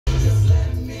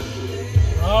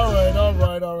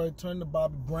right. Turn the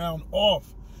Bobby Brown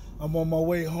off. I'm on my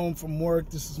way home from work.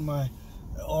 This is my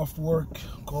off work,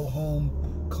 go home,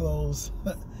 close.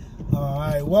 All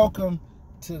right, welcome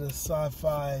to the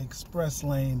Sci-Fi Express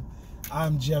Lane.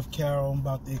 I'm Jeff Carroll. I'm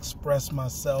about to express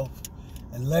myself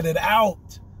and let it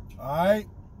out. All right.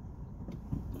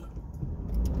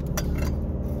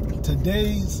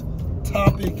 Today's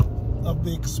topic of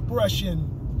the expression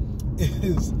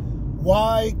is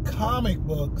why comic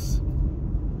books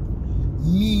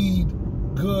need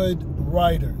good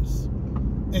writers.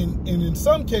 And in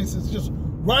some cases, just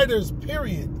writers,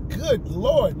 period. Good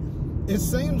Lord. It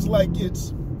seems like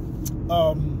it's,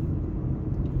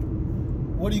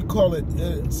 what do you call it?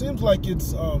 It seems like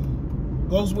it's,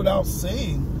 goes without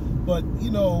saying, but,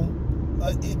 you know,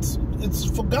 it's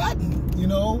forgotten, you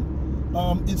know?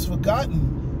 It's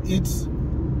forgotten.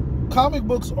 Comic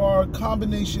books are a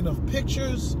combination of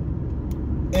pictures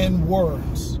and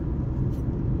words.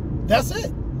 That's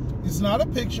it. It's not a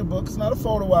picture book. It's not a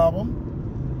photo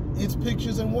album. It's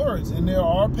pictures and words. And there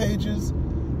are pages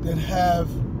that have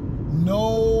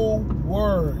no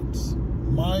words.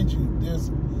 Mind you, there's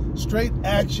straight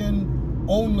action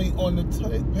only on the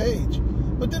page.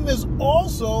 But then there's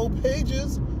also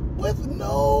pages with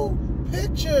no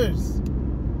pictures.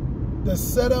 The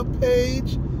setup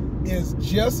page is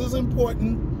just as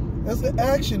important as the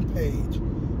action page.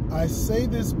 I say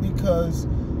this because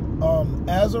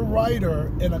as a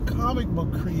writer and a comic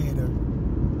book creator,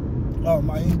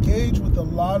 I engage with a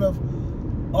lot of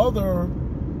other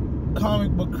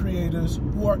comic book creators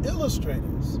who are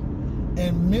illustrators.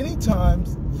 And many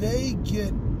times they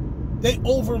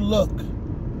overlook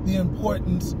the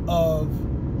importance of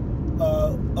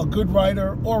a good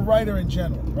writer or writer in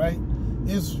general, right?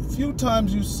 There's few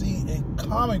times you see a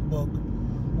comic book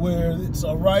where it's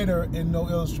a writer and no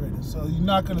illustrator. So you're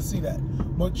not going to see that.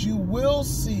 But you will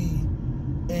see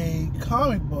a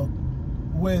comic book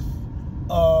with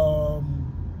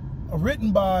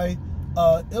written by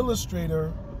an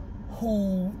illustrator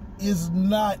who is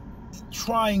not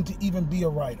trying to even be a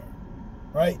writer,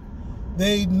 right?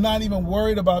 They're not even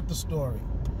worried about the story.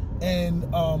 And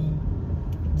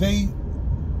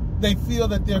they feel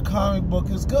that their comic book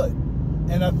is good.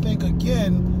 And I think,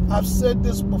 again, I've said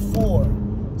this before,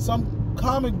 some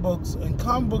comic books and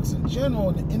comic books in general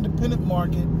in the independent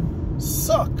market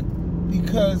suck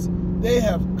because they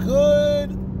have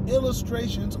good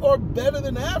illustrations or better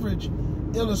than average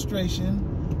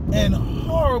illustration and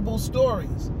horrible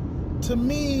stories. To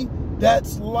me,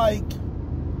 that's like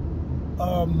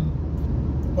a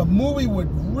movie with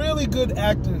really good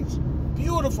actors,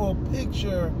 beautiful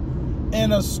picture,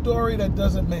 and a story that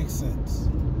doesn't make sense,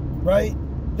 right?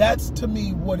 That's, to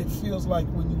me, what it feels like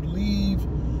when you leave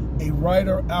a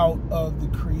writer out of the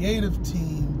creative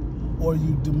team or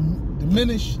you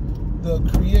diminish the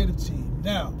creative team.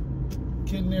 Now,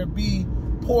 can there be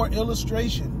poor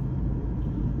illustration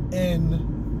and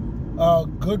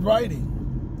good writing?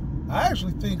 I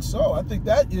actually think so. I think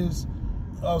that is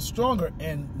stronger.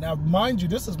 And now, mind you,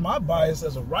 this is my bias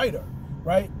as a writer,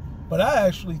 right? But I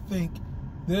actually think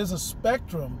there's a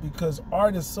spectrum because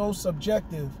art is so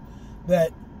subjective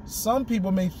that some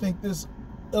people may think this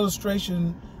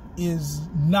illustration is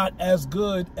not as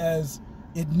good as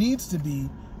it needs to be,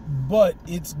 but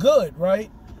it's good,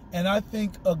 right? And I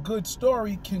think a good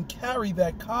story can carry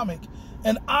that comic,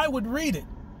 and I would read it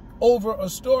over a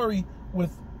story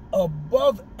with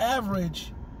above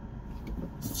average,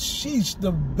 sheesh,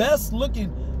 the best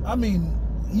looking, I mean,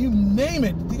 you name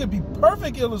it, it could be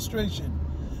perfect illustration,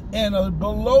 and a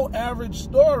below average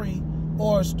story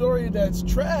or a story that's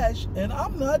trash, and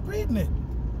I'm not reading it.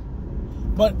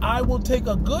 But I will take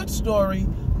a good story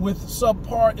with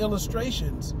subpar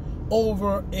illustrations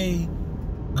over a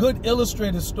good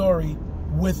illustrated story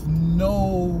with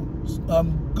no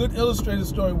good illustrated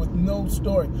story with no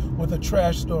story, with a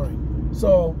trash story.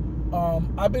 So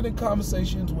I've been in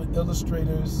conversations with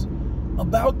illustrators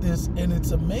about this, and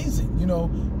it's amazing. You know,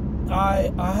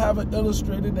 I have an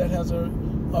illustrator that has a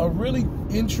really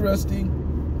interesting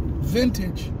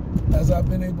vintage, as I've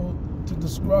been able to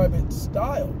describe it,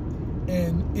 style,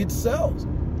 and it sells.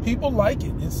 People like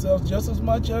it. It sells just as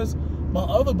much as my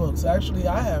other books. Actually,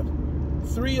 I have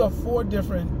 3 or 4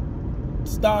 different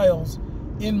styles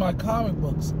in my comic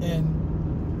books,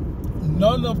 and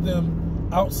none of them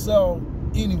outsell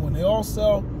anyone. They all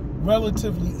sell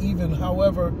relatively even.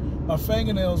 However, my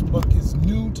Fingernails book is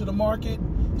new to the market,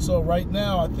 so right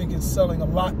now I think it's selling a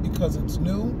lot because it's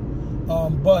new.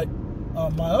 But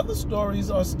my other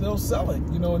stories are still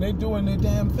selling, you know, and they're doing their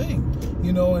damn thing,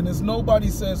 you know, and there's nobody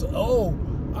says, oh,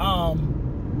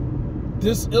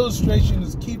 this illustration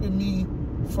is keeping me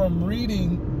from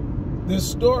reading this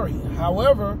story.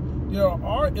 However, there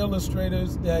are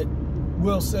illustrators that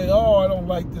will say, "Oh, I don't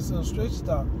like this illustration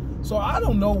style." So I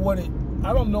don't know what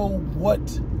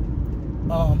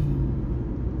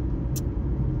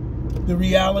the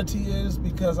reality is,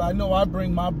 because I know I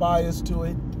bring my bias to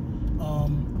it,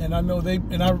 and I know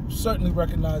and I certainly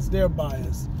recognize their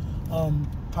bias.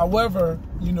 However,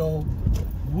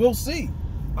 we'll see.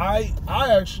 I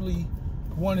actually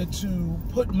wanted to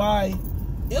put my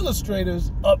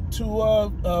illustrators up to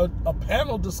a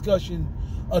panel discussion,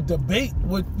 a debate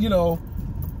with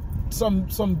some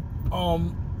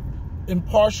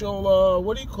impartial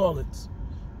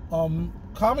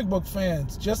comic book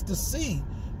fans, just to see,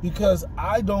 because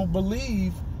I don't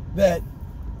believe that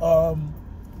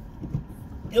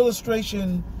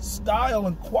illustration style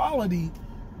and quality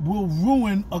will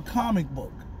ruin a comic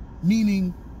book.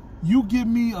 Meaning, you give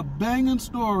me a banging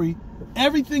story,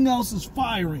 everything else is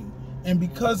firing, and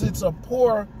because it's a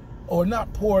poor, or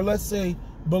not poor, let's say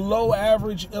below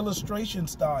average illustration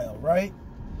style, right,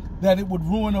 that it would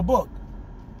ruin a book.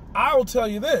 I'll tell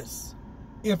you this: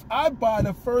 if I buy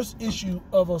the first issue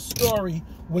of a story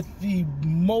with the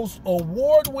most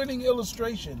award-winning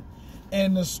illustration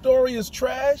and the story is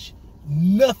trash,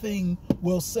 nothing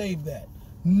will save that.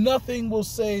 Nothing will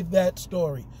save that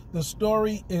story. The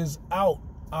story is out.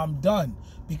 I'm done,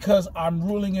 because I'm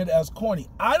ruling it as corny.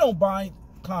 I don't buy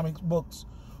comic books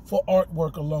for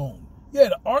artwork alone. Yeah,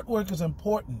 the artwork is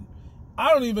important.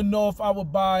 I don't even know if I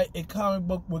would buy a comic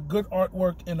book with good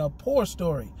artwork and a poor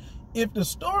story. If the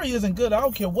story isn't good, I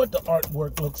don't care what the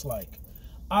artwork looks like.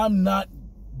 I'm not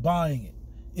buying it.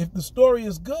 If the story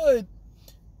is good,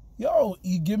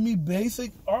 you give me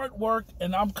basic artwork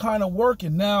and I'm kind of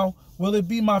working. Now, will it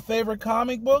be my favorite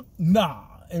comic book? Nah,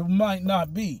 it might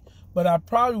not be. But I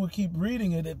probably would keep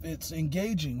reading it if it's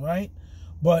engaging, right?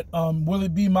 But will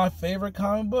it be my favorite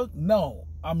comic book? No.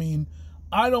 I mean,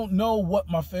 I don't know what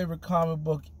my favorite comic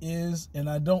book is, and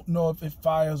I don't know if it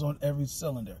fires on every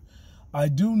cylinder. I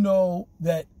do know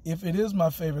that if it is my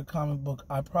favorite comic book,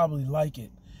 I probably like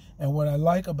it. And what I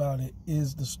like about it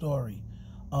is the story.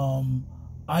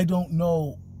 I don't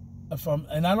know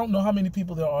and I don't know how many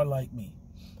people there are like me.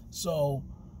 So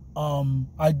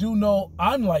I do know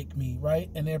I'm like me, right?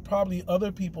 And there are probably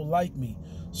other people like me.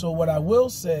 So what I will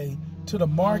say to the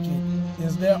market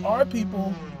is there are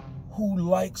people who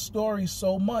like stories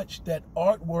so much that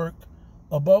artwork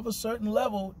above a certain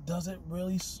level doesn't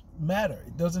really matter.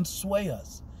 It doesn't sway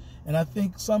us. And I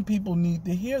think some people need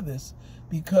to hear this,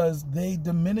 because they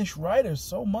diminish writers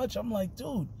so much. I'm like,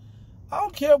 dude, I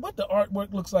don't care what the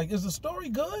artwork looks like. Is the story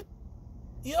good?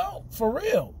 For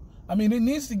real. I mean, it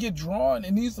needs to get drawn.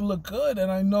 It needs to look good.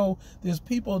 And I know there's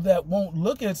people that won't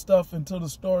look at stuff until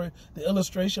the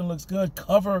illustration looks good.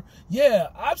 Cover. Yeah,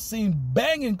 I've seen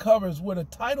banging covers with a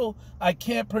title I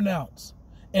can't pronounce.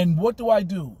 And what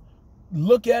do?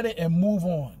 Look at it and move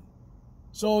on.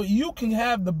 So you can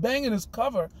have the bangingest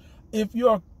cover. If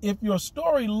your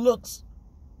story looks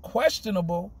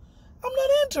questionable, I'm not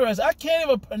interested. I can't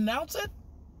even pronounce it.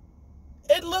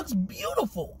 It looks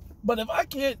beautiful. But if I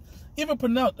can't even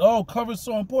pronounce, cover's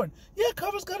so important. Yeah,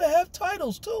 cover's got to have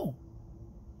titles too.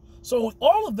 So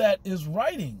all of that is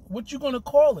writing. What you going to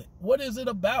call it? What is it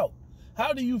about?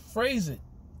 How do you phrase it?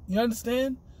 You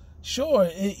understand? Sure,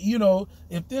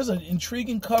 if there's an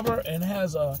intriguing cover and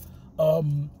has a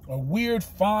weird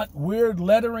font, weird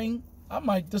lettering, I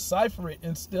might decipher it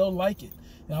and still like it.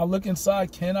 And I'll look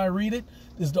inside. Can I read it?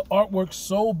 Is the artwork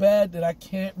so bad that I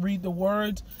can't read the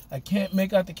words? I can't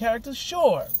make out the characters?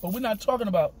 Sure. But we're not talking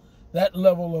about that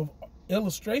level of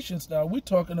illustration style. We're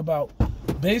talking about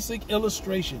basic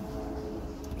illustration.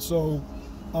 So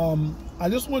I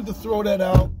just wanted to throw that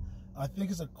out. I think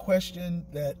it's a question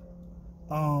that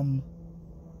I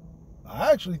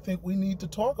actually think we need to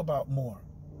talk about more.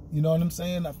 You know what I'm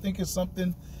saying? I think it's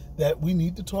something that we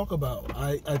need to talk about.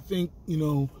 I think,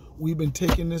 we've been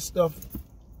taking this stuff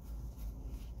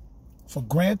for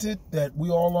granted, that we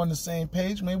all on the same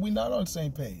page. Maybe we're not on the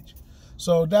same page.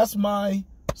 So that's my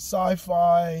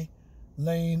sci-fi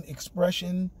lane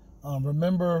expression.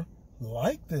 Remember,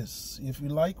 like this. If you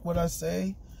like what I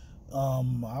say,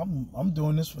 I'm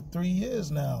doing this for 3 years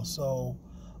now. So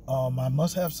I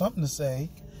must have something to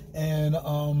say.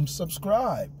 And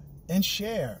subscribe and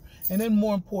share. And then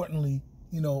more importantly,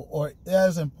 or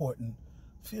as important,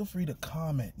 feel free to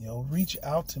comment, reach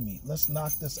out to me. Let's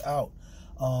knock this out.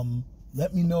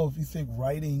 Let me know if you think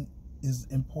writing is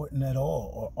important at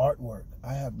all, or artwork.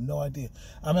 I have no idea.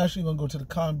 I'm actually going to go to the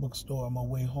comic book store on my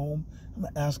way home. I'm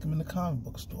going to ask them in the comic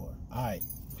book store. All right.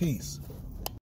 Peace.